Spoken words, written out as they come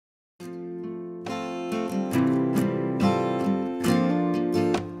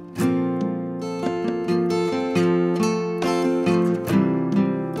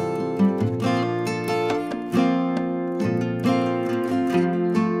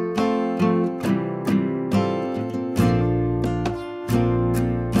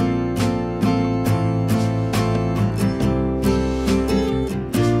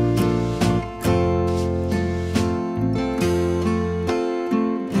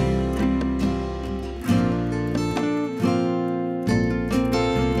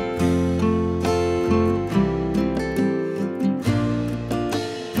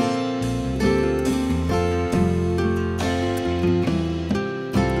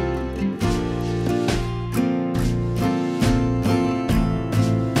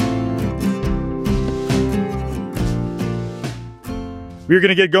We're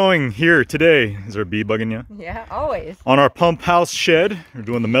gonna get going here today. Is there a bee bugging you? Yeah, always. On our pump house shed. We're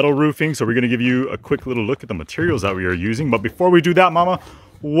doing the metal roofing, so we're gonna give you a quick little look at the materials that we are using. But before we do that, Mama,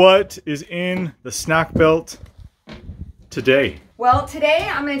 what is in the snack belt today? Well, today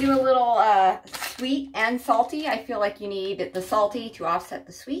I'm gonna do a little sweet and salty. I feel like you need the salty to offset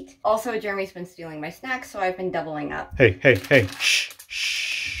the sweet. Also, Jeremy's been stealing my snacks, so I've been doubling up. Hey, hey, hey, shh, shh.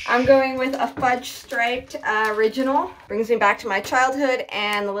 I'm going with a fudge striped original. Brings me back to my childhood,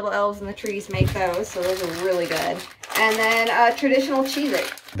 and the little elves in the trees make those, so those are really good. And then traditional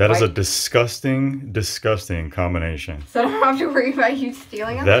Cheez-It. That is a disgusting, disgusting combination. So I don't have to worry about you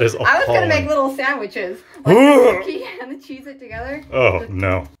stealing them? That is appalling. I was going to make little sandwiches. Like the cookie and the Cheez-It together. Oh,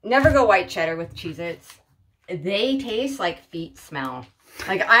 no. Never go white cheddar with Cheez-Its. They taste like feet smell.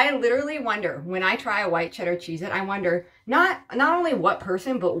 Like, I literally wonder, when I try a white cheddar Cheez-It, I wonder not only what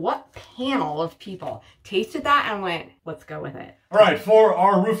person, but what panel of people tasted that and went, let's go with it. All right, for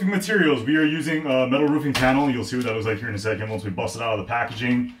our roofing materials, we are using a metal roofing panel. You'll see what that looks like here in a second once we bust it out of the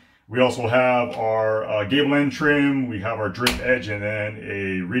packaging. We also have our gable end trim, we have our drip edge, and then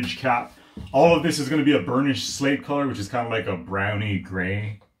a ridge cap. All of this is going to be a burnished slate color, which is kind of like a browny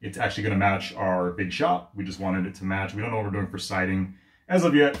gray. It's actually going to match our big shop. We just wanted it to match. We don't know what we're doing for siding as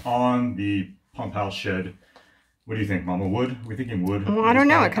of yet on the pump house shed. What do you think, Mama? Wood? We're thinking wood. Well, I don't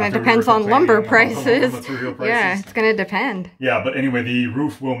know. It kind of depends on lumber prices. Yeah, it's going to depend. Yeah, but anyway, the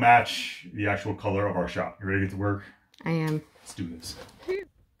roof will match the actual color of our shop. You ready to get to work? I am. Let's do this.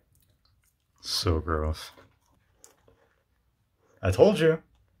 So gross. I told you.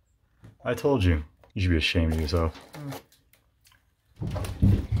 I told you. You should be ashamed of yourself.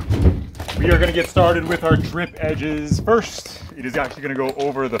 We are going to get started with our drip edges. First, it is actually going to go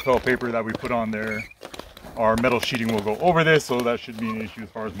over the felt paper that we put on there. Our metal sheeting will go over this, so that should be an issue as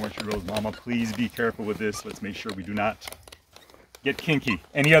far as moisture goes. Mama, please be careful with this. Let's make sure we do not get kinky.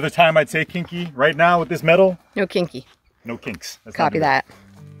 Any other time I'd say kinky. Right now with this metal? No kinky. No kinks. Let's copy that.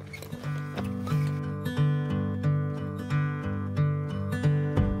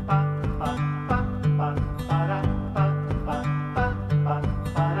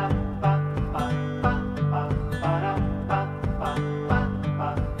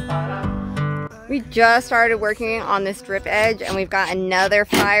 We just started working on this drip edge, and we've got another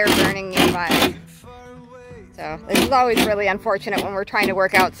fire burning nearby. So this is always really unfortunate when we're trying to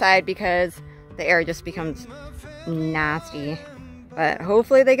work outside because the air just becomes nasty. But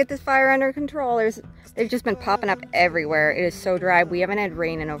hopefully they get this fire under control. They've just been popping up everywhere. It is so dry. We haven't had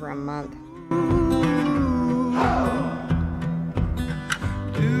rain in over a month.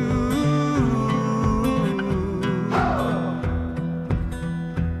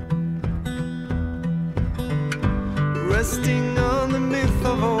 Resting on the myth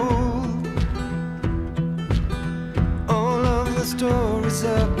of old, all of the stories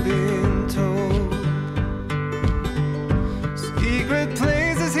I've been told, secret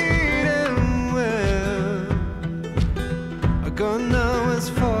places hidden where I go now as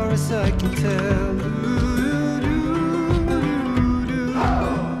far as I can tell.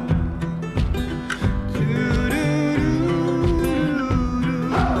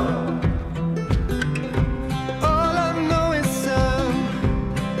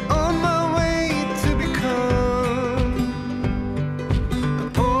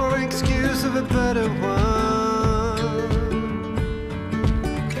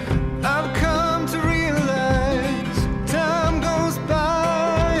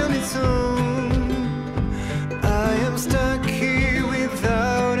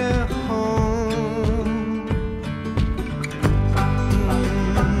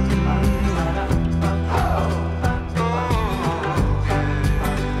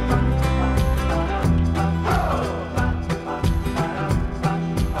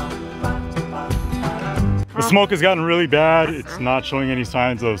 The smoke has gotten really bad. It's not showing any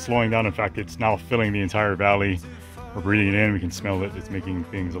signs of slowing down. In fact, it's now filling the entire valley. We're breathing it in. We can smell it. It's making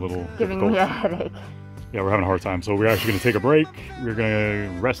things a little Giving me a headache. Yeah, we're having a hard time. So we're actually going to take a break. We're going to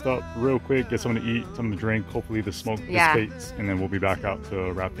rest up real quick, get something to eat, something to drink. Hopefully the smoke dissipates, and then we'll be back out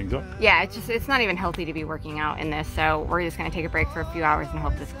to wrap things up. Yeah, it's not even healthy to be working out in this. So we're just going to take a break for a few hours and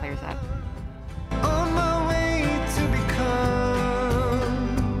hope this clears up. On my way to become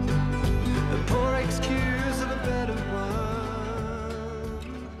a poor excuse of a better one.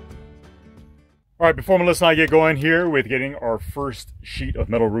 All right, before Melissa and I get going here with getting our first sheet of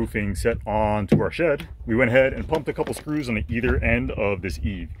metal roofing set onto our shed, we went ahead and pumped a couple screws on either end of this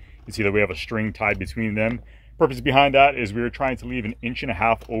eave. You can see that we have a string tied between them. Purpose behind that is we were trying to leave an 1.5 inch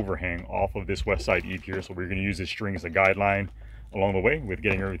overhang off of this west side eave here. So we're going to use this string as a guideline along the way with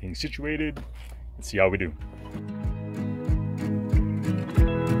getting everything situated. Let's see how we do.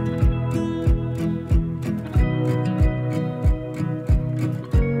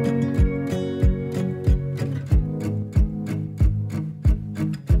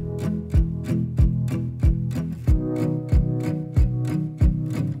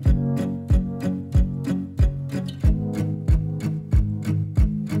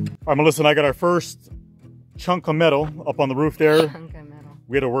 right, Melissa and I got our first chunk of metal up on the roof there. Chunk of metal.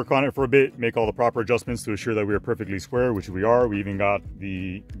 We had to work on it for a bit, make all the proper adjustments to ensure that we are perfectly square, which we are. We even got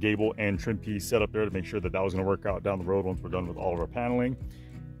the gable and trim piece set up there to make sure that that was going to work out down the road once we're done with all of our paneling.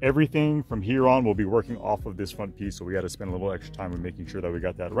 Everything from here on will be working off of this front piece, so we had to spend a little extra time in making sure that we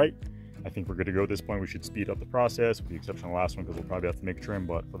got that right. I think we're good to go at this point. We should speed up the process, with the exception of the last one, because we'll probably have to make a trim,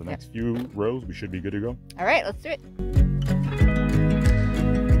 but for the next few rows, we should be good to go. All right, let's do it.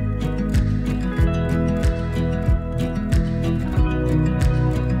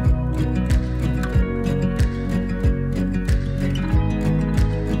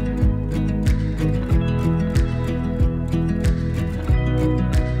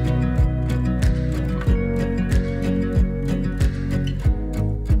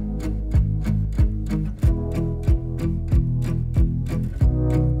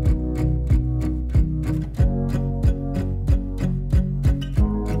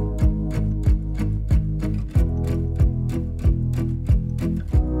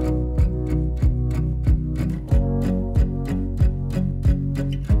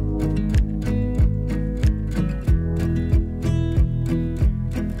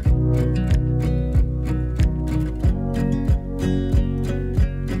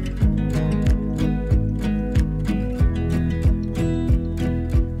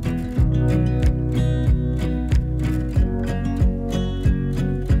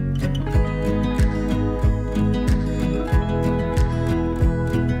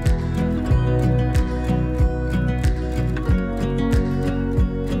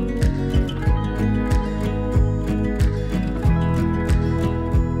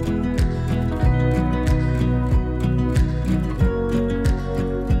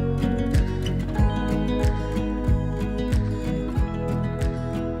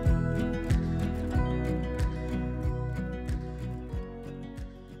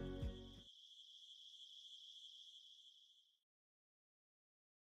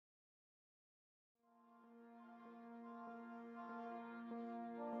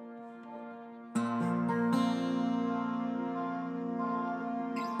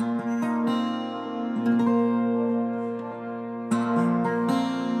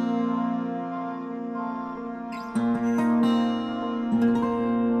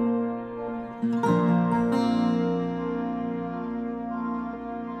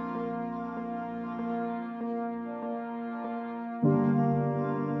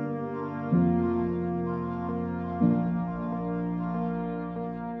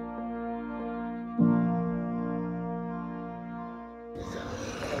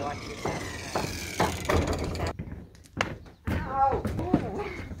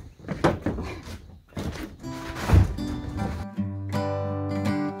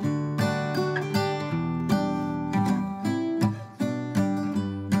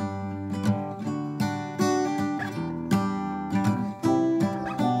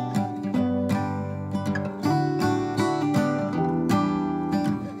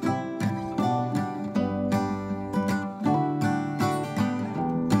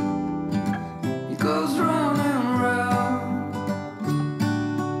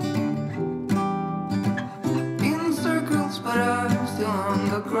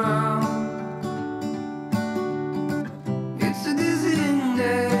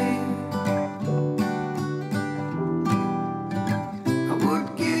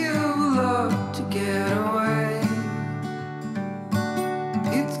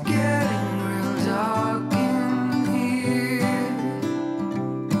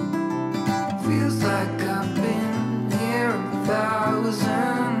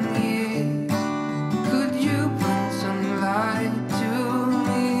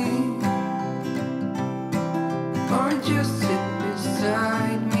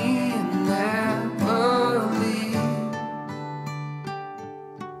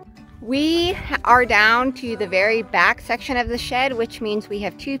 We are down to the very back section of the shed, which means we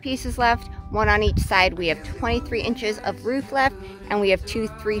have two pieces left, one on each side. We have 23 inches of roof left, and we have two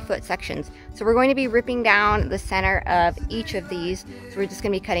 3-foot sections. So we're going to be ripping down the center of each of these. So we're just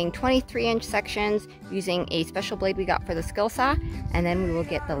going to be cutting 23-inch sections using a special blade we got for the skill saw, and then we will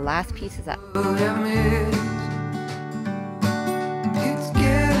get the last pieces up. It's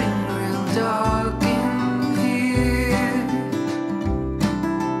getting real dark in here.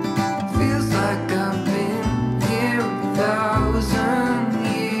 Feels like I've been here 1,000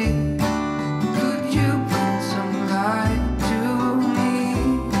 years. Could you bring some light to me,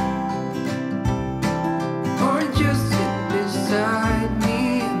 or just sit beside me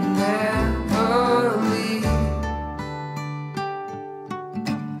and never leave?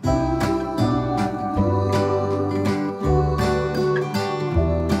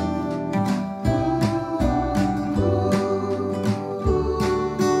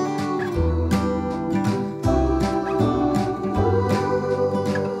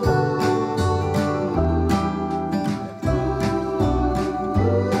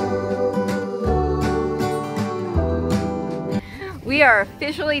 we are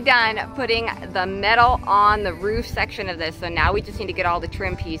officially done putting the metal on the roof section of this. So now we just need to get all the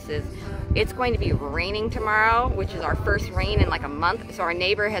trim pieces. It's going to be raining tomorrow, which is our first rain in like a month. So our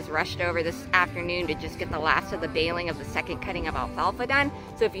neighbor has rushed over this afternoon to just get the last of the baling of the second cutting of alfalfa done.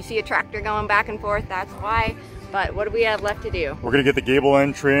 So if you see a tractor going back and forth, that's why. But what do we have left to do? We're gonna get the gable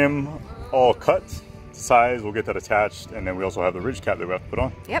end trim all cut to size. We'll get that attached, and then we also have the ridge cap that we have to put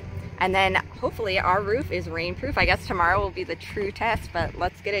on. Yep. And then hopefully our roof is rainproof. I guess tomorrow will be the true test, but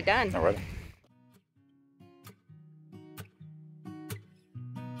let's get it done. All right.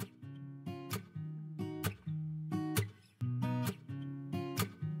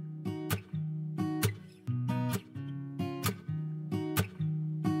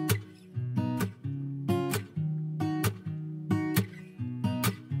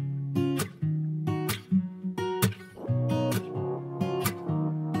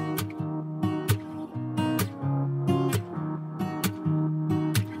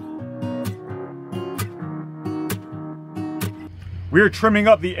 We are trimming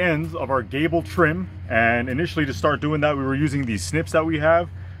up the ends of our gable trim, and initially to start doing that we were using these snips that we have,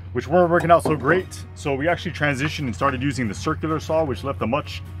 which weren't working out so great. So we actually transitioned and started using the circular saw, which left a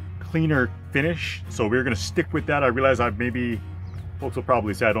much cleaner finish. So we're going to stick with that. I realize maybe folks will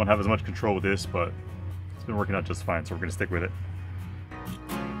probably say I don't have as much control with this, but it's been working out just fine, so we're going to stick with it.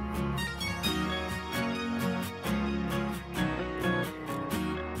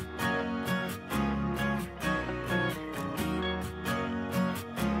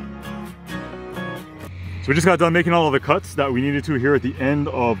 So we just got done making all of the cuts that we needed to here at the end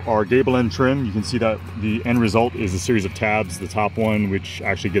of our gable end trim. You can see that the end result is a series of tabs. The top one, which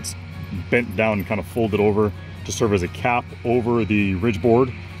actually gets bent down and kind of folded over to serve as a cap over the ridge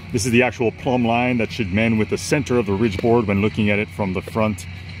board. This is the actual plumb line that should mend with the center of the ridge board when looking at it from the front.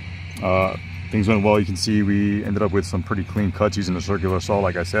 Things went well. You can see we ended up with some pretty clean cuts using the circular saw,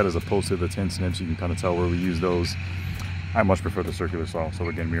 like I said, as opposed to the 10 snips. You can kind of tell where we use those. I much prefer the circular saw, so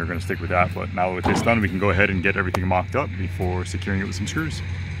again, we are going to stick with that. But now with this done, we can go ahead and get everything mocked up before securing it with some screws.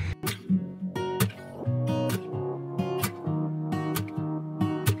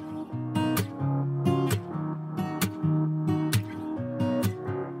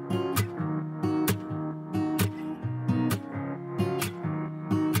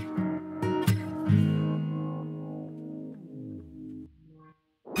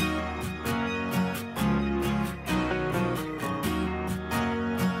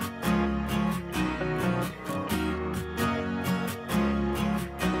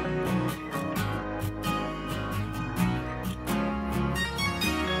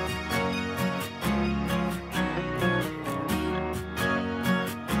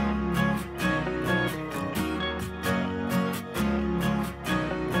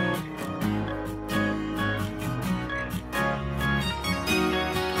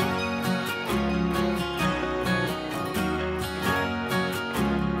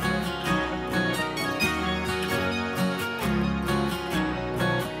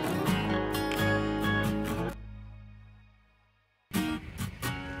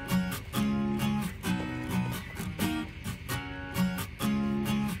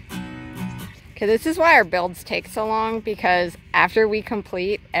 Okay, this is why our builds take so long, because after we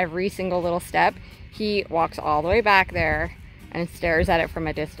complete every single little step, he walks all the way back there and stares at it from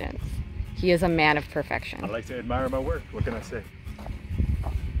a distance. He is a man of perfection. I like to admire my work. What can I say?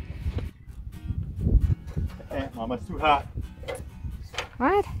 Mama's too hot.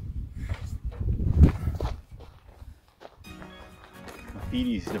 What? My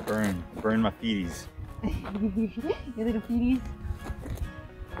feeties to burn. Burn my feeties. Your little feeties?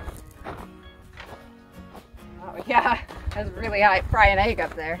 Oh yeah, that's really hot. Fry an egg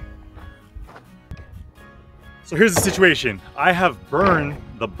up there. So here's the situation. I have burned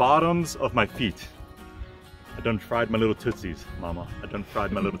the bottoms of my feet. I done fried my little tootsies, mama. I done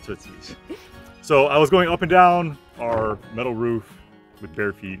fried my little tootsies. So I was going up and down our metal roof with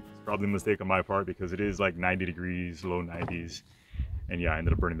bare feet. It's probably a mistake on my part because it is like 90 degrees, low 90s. And yeah, I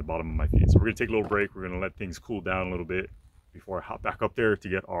ended up burning the bottom of my feet. So we're gonna take a little break. We're gonna let things cool down a little bit before I hop back up there to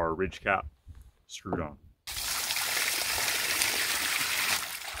get our ridge cap screwed on.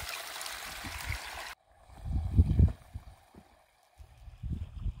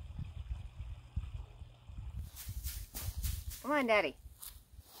 Come on, Daddy.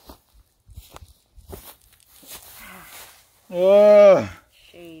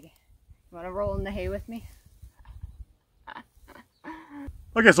 Shade. You want to roll in the hay with me?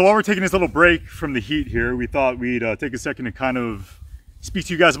 Okay, so while we're taking this little break from the heat here, we thought we'd take a second to kind of speak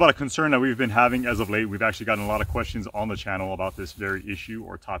to you guys about a concern that we've been having as of late. We've actually gotten a lot of questions on the channel about this very issue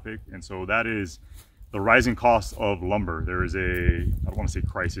or topic, and so that is the rising cost of lumber. There is a, I don't want to say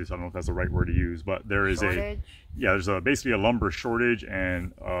crisis, I don't know if that's the right word to use, but there is Shortage. there's basically a lumber shortage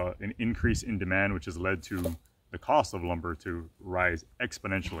and an increase in demand, which has led to the cost of lumber to rise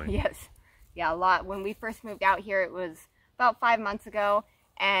exponentially. Yes, yeah, a lot. When we first moved out here, it was about 5 months ago,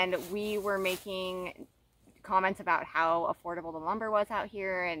 and we were making comments about how affordable the lumber was out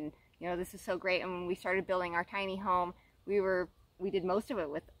here, and you know, this is so great. And when we started building our tiny home, we did most of it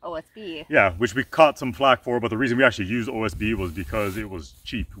with OSB. Yeah, which we caught some flack for, but the reason we actually used OSB was because it was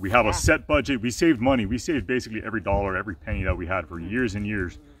cheap. We have a set budget. We saved money. We saved basically every dollar, every penny that we had for years and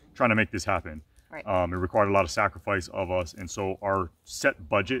years trying to make this happen. Right. It required a lot of sacrifice of us, and so our set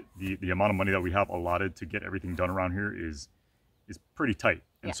budget, the amount of money that we have allotted to get everything done around here is pretty tight.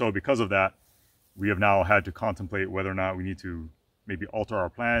 And so because of that, we have now had to contemplate whether or not we need to maybe alter our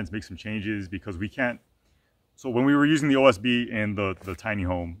plans, make some changes, because we can't. So when we were using the OSB in the tiny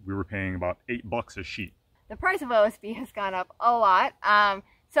home, we were paying about $8 a sheet. The price of OSB has gone up a lot.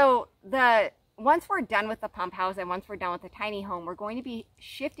 So once we're done with the pump house and once we're done with the tiny home, we're going to be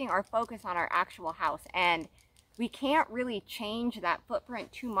shifting our focus on our actual house. And we can't really change that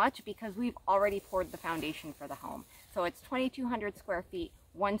footprint too much because we've already poured the foundation for the home. So it's 2,200 square feet,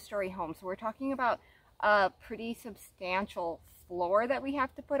 1-story home. So we're talking about a pretty substantial floor that we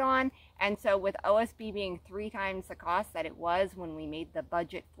have to put on. And so with OSB being 3 times the cost that it was when we made the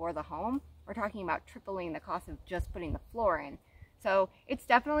budget for the home, we're talking about tripling the cost of just putting the floor in. So it's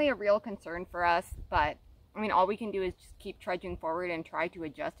definitely a real concern for us, but I mean, all we can do is just keep trudging forward and try to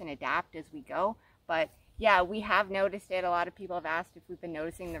adjust and adapt as we go. But yeah, we have noticed it. A lot of people have asked if we've been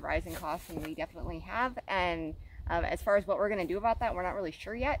noticing the rising costs, and we definitely have. And as far as what we're going to do about that, we're not really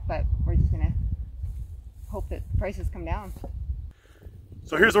sure yet, but we're just going to hope that prices come down.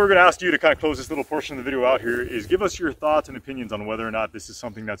 So here's what we're going to ask you to kind of close this little portion of the video out here, is give us your thoughts and opinions on whether or not this is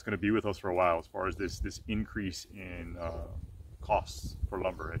something that's going to be with us for a while, as far as this increase in costs for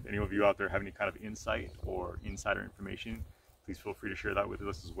lumber. If any of you out there have any kind of insight or insider information, please feel free to share that with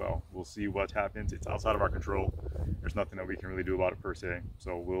us as well. We'll see what happens. It's outside of our control. There's nothing that we can really do about it per se.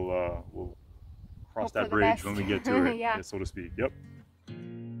 So we'll cross that bridge when we get to it, yeah. so to speak. Yep.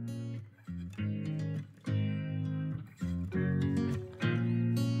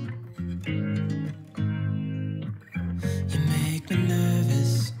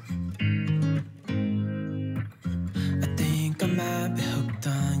 Nervous. I think I might be hooked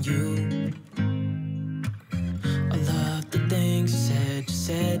on you. All of the things you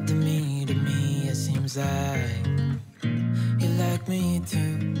said to me, it seems like you like me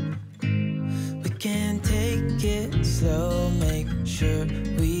too. We can take it slow, make sure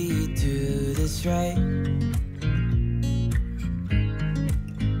we do this right.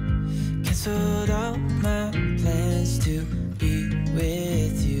 Canceled all my plans to be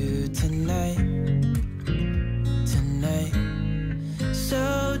with you tonight.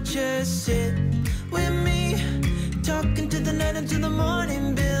 So just sit with me, talking to the night until the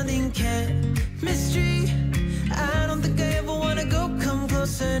morning, building chemistry. I don't think I ever wanna go come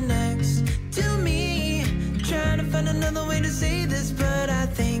closer next to me. Trying to find another way to say this, but I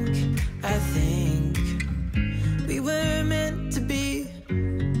think we were meant to be.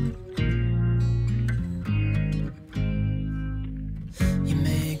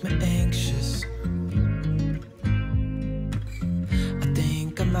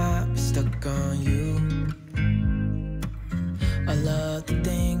 Stuck on you. I love the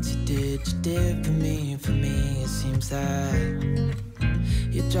things you did for me. It seems like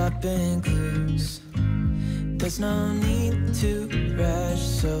you're dropping clues. There's no need to rush,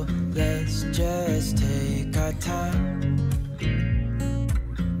 so let's just take our time.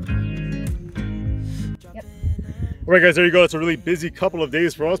 All right, guys, there you go. It's a really busy couple of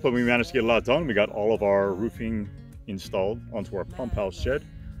days for us, but we managed to get a lot done. We got all of our roofing installed onto our pump house shed.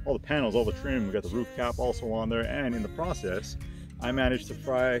 All the panels, all the trim, we got the roof cap also on there, and in the process, I managed to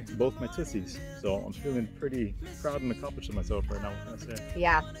fry both my tussies. So I'm feeling pretty proud and accomplished with myself right now, what can I say?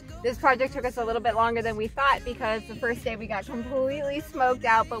 Yeah, this project took us a little bit longer than we thought because the first day we got completely smoked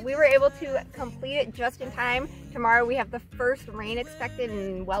out, but we were able to complete it just in time. Tomorrow we have the first rain expected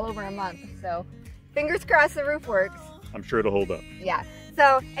in well over a month, so fingers crossed the roof works. I'm sure it'll hold up. Yeah.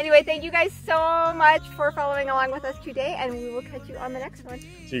 So anyway, thank you guys so much for following along with us today, and we will catch you on the next one.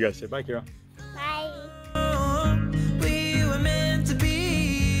 See you guys. Say bye, Kira. Bye. We were meant to be.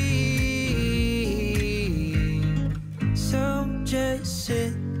 So just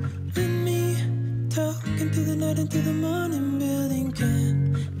sit with me, talking to the night until the morning, building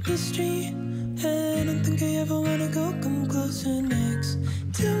chemistry. I don't think I ever wanna go come closer next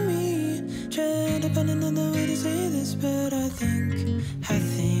to me. Trying to find another way to say this, but I think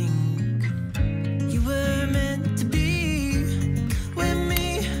you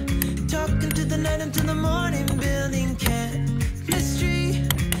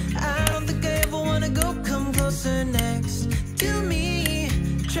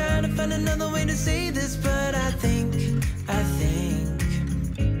find another way to say this, but I think